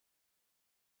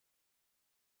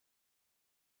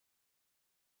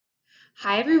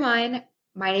Hi everyone,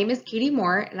 my name is Katie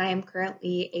Moore and I am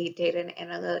currently a data and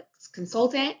analytics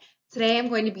consultant. Today I'm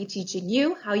going to be teaching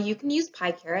you how you can use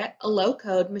PyCaret, a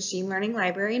low-code machine learning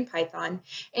library in Python,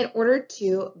 in order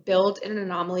to build an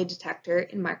anomaly detector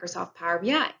in Microsoft Power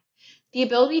BI. The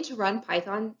ability to run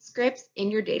Python scripts in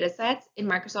your data sets in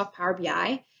Microsoft Power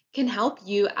BI can help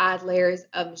you add layers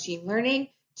of machine learning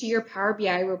to your Power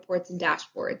BI reports and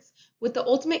dashboards, with the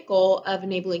ultimate goal of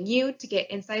enabling you to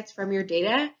get insights from your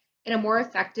data in a more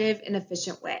effective and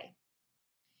efficient way.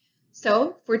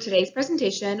 So for today's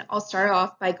presentation, I'll start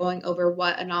off by going over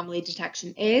what anomaly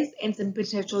detection is and some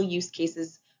potential use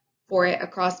cases for it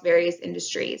across various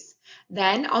industries.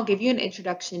 Then I'll give you an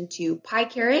introduction to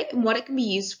PyCaret and what it can be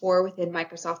used for within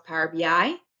Microsoft Power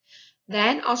BI.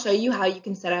 Then I'll show you how you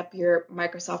can set up your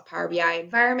Microsoft Power BI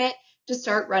environment to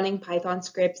start running Python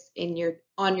scripts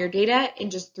on your data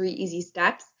in just 3 easy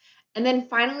steps. And then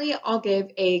finally, I'll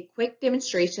give a quick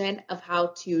demonstration of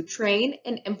how to train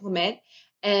and implement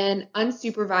an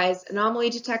unsupervised anomaly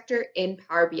detector in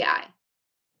Power BI.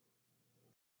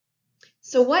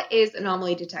 So what is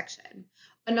anomaly detection?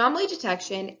 Anomaly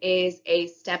detection is a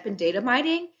step in data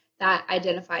mining that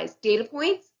identifies data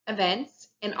points, events,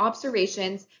 and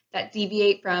observations that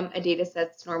deviate from a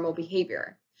dataset's normal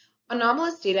behavior.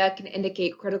 Anomalous data can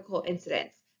indicate critical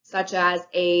incidents, such as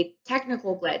a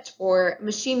technical glitch or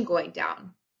machine going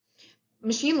down.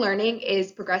 Machine learning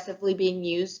is progressively being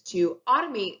used to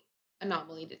automate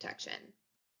anomaly detection.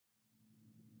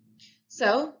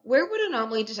 So, where would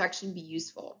anomaly detection be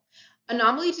useful?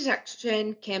 Anomaly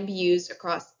detection can be used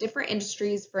across different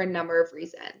industries for a number of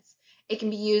reasons. It can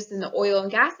be used in the oil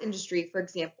and gas industry, for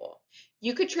example.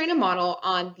 You could train a model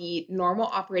on the normal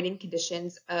operating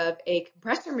conditions of a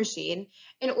compressor machine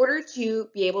in order to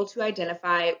be able to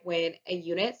identify when a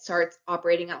unit starts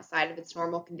operating outside of its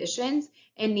normal conditions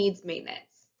and needs maintenance.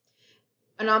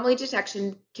 Anomaly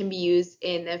detection can be used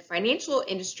in the financial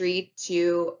industry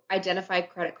to identify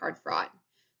credit card fraud.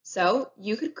 So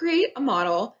you could create a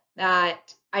model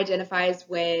that identifies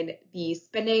when the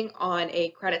spending on a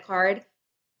credit card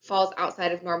falls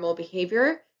outside of normal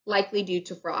behavior, likely due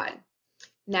to fraud.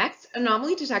 Next,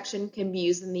 anomaly detection can be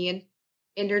used in the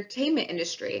entertainment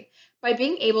industry by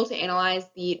being able to analyze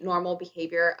the normal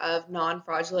behavior of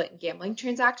non-fraudulent gambling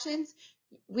transactions.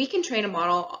 We can train a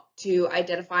model to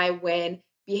identify when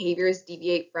behaviors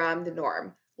deviate from the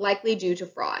norm, likely due to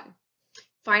fraud.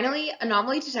 Finally,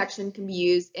 anomaly detection can be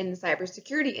used in the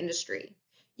cybersecurity industry.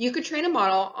 You could train a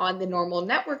model on the normal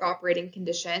network operating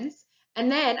conditions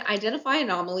and then identify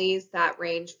anomalies that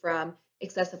range from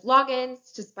excessive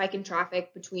logins to spike in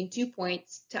traffic between 2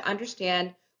 points to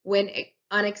understand when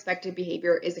unexpected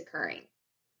behavior is occurring.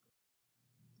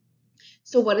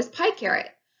 So what is PyCaret?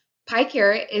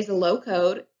 PyCaret is a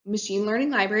low-code machine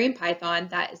learning library in Python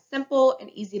that is simple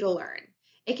and easy to learn.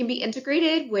 It can be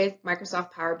integrated with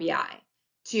Microsoft Power BI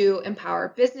to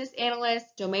empower business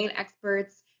analysts, domain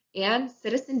experts, and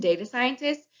citizen data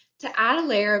scientists to add a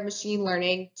layer of machine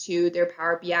learning to their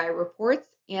Power BI reports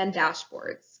and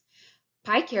dashboards.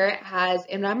 PyCaret has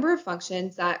a number of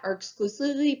functions that are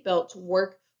exclusively built to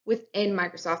work within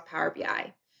Microsoft Power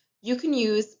BI. You can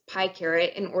use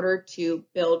PyCaret in order to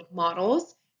build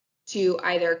models, to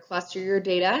either cluster your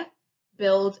data,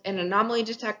 build an anomaly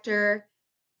detector,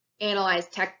 analyze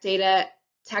text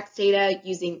data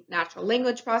using natural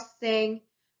language processing,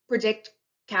 predict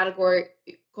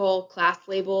categorical class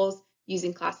labels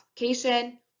using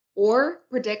classification, or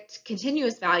predict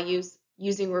continuous values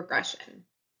using regression.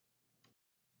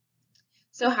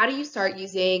 So how do you start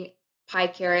using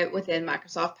PyCaret within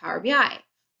Microsoft Power BI?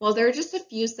 Well, there are just a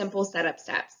few simple setup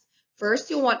steps. First,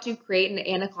 you'll want to create an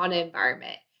Anaconda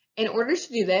environment. In order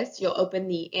to do this, you'll open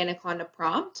the Anaconda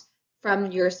prompt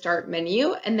from your start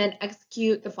menu and then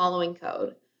execute the following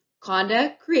code.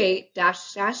 Conda create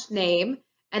 -- name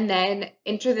and then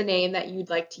enter the name that you'd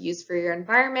like to use for your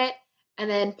environment and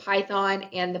then Python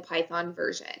and the Python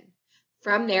version.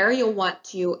 From there, you'll want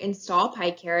to install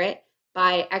PyCaret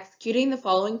by executing the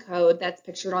following code that's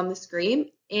pictured on the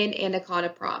screen in Anaconda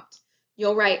prompt.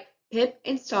 You'll write pip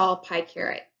install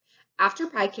PyCaret. After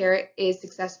PyCaret is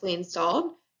successfully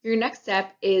installed, your next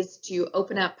step is to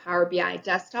open up Power BI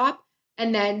Desktop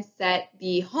and then set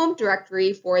the home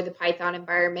directory for the Python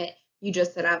environment you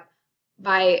just set up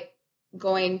by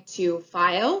going to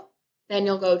File, then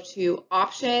you'll go to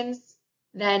Options,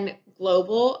 then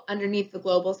Global. Underneath the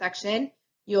Global section,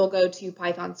 you'll go to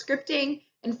Python Scripting,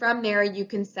 and from there you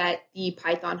can set the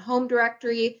Python home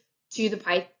directory to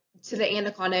the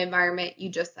Anaconda environment you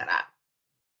just set up.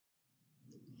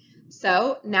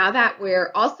 So now that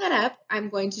we're all set up, I'm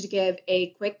going to give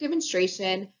a quick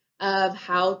demonstration of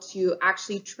how to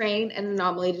actually train an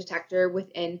anomaly detector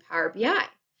within Power BI.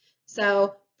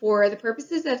 So for the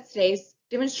purposes of today's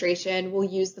demonstration, we'll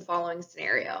use the following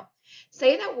scenario.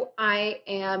 Say that I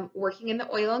am working in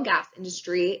the oil and gas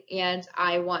industry and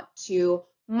I want to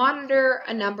monitor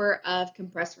a number of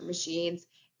compressor machines,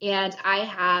 and I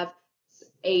have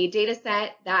a data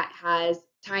set that has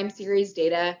time series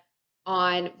data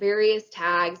on various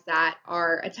tags that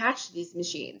are attached to these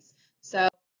machines. So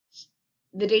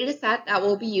the data set that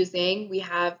we'll be using, we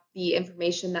have the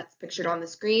information that's pictured on the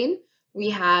screen, we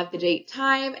have the date,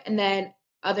 time, and then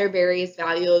other various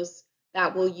values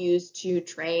that we'll use to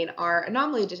train our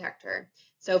anomaly detector.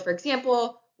 So for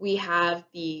example, we have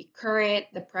the current,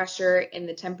 the pressure, and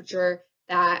the temperature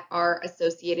that are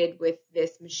associated with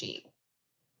this machine.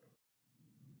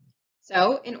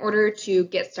 So in order to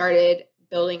get started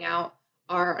building out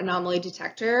our anomaly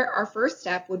detector, our first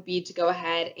step would be to go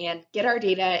ahead and get our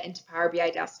data into Power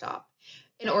BI Desktop.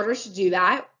 In order to do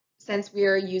that, since we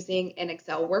are using an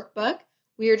Excel workbook,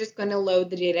 we are just going to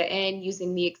load the data in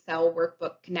using the Excel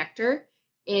workbook connector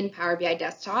in Power BI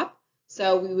Desktop.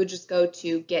 So we would just go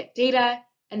to Get Data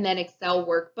and then Excel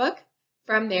Workbook.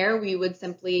 From there, we would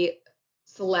simply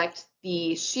select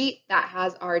the sheet that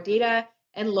has our data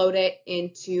and load it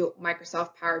into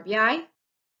Microsoft Power BI.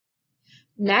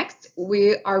 Next,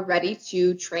 we are ready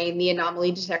to train the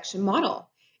anomaly detection model.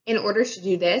 In order to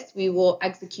do this, we will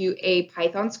execute a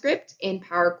Python script in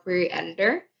Power Query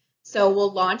Editor. So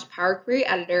we'll launch Power Query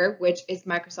Editor, which is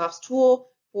Microsoft's tool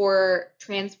for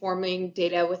transforming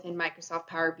data within Microsoft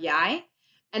Power BI.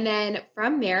 And then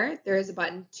from there, there is a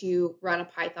button to run a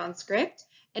Python script,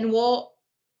 and we'll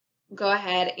go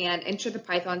ahead and enter the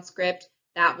Python script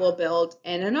that will build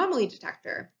an anomaly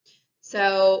detector.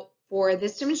 So for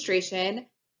this demonstration,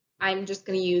 I'm just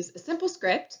going to use a simple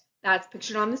script that's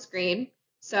pictured on the screen.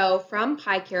 So from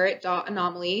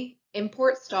PyCaret.anomaly,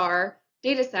 import star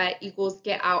dataset equals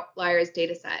get outliers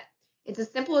dataset. It's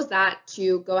as simple as that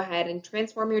to go ahead and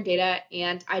transform your data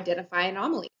and identify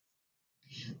anomalies.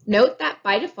 Note that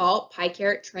by default,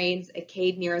 PyCaret trains a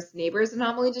Cadey nearest neighbors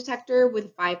anomaly detector with a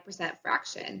 5%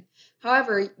 fraction.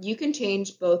 However, you can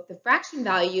change both the fraction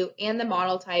value and the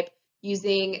model type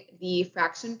using the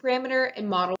fraction parameter and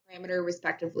model parameter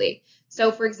respectively.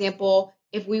 So for example,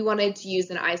 if we wanted to use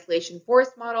an isolation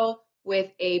force model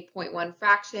with a 0.1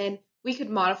 fraction, we could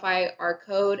modify our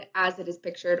code as it is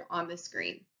pictured on the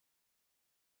screen.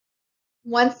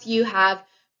 Once you have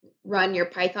run your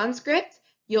Python script,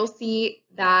 you'll see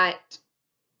that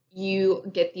you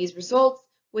get these results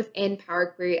within Power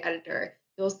Query Editor.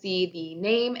 You'll see the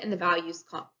name and the values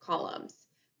columns.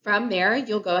 From there,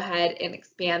 you'll go ahead and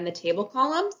expand the table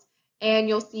columns, and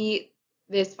you'll see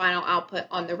this final output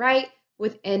on the right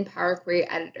within Power Query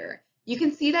Editor. You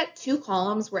can see that two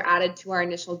columns were added to our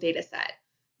initial data set.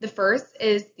 The first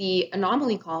is the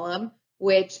anomaly column,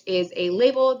 which is a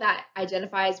label that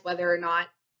identifies whether or not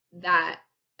that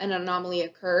an anomaly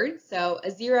occurred. So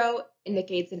a 0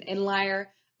 indicates an inlier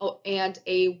and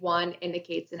a 1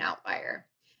 indicates an outlier.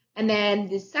 And then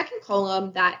the second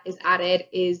column that is added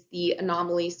is the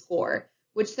anomaly score,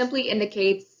 which simply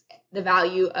indicates the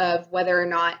value of whether or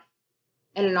not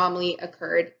an anomaly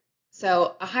occurred.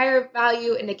 So a higher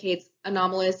value indicates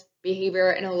anomalous behavior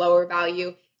and a lower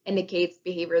value indicates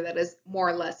behavior that is more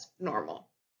or less normal.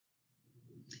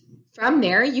 From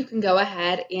there, you can go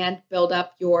ahead and build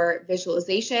up your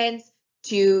visualizations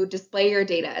to display your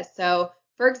data. So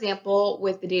for example,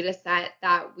 with the data set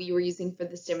that we were using for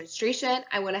this demonstration,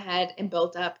 I went ahead and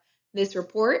built up this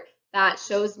report that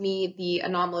shows me the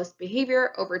anomalous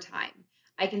behavior over time.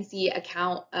 I can see a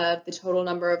count of the total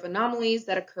number of anomalies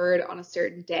that occurred on a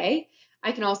certain day.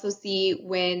 I can also see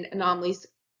when anomalies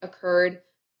occurred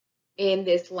in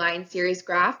this line series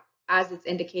graph, as it's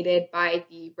indicated by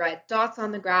the red dots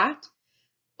on the graph.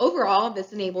 Overall,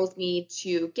 this enables me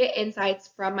to get insights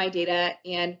from my data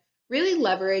and really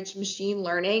leverage machine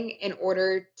learning in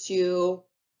order to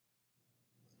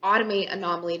automate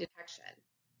anomaly detection.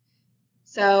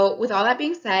 So with all that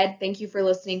being said, thank you for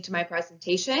listening to my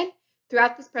presentation.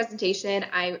 Throughout this presentation,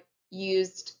 I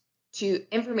used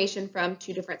information from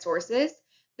two different sources.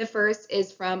 The first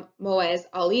is from Moez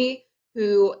Ali,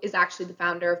 who is actually the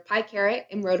founder of PyCaret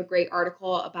and wrote a great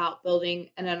article about building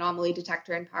an anomaly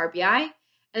detector in Power BI.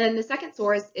 And then the second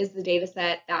source is the data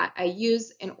set that I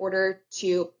use in order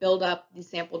to build up the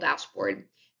sample dashboard.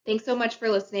 Thanks so much for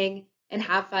listening and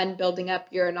have fun building up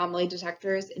your anomaly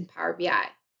detectors in Power BI.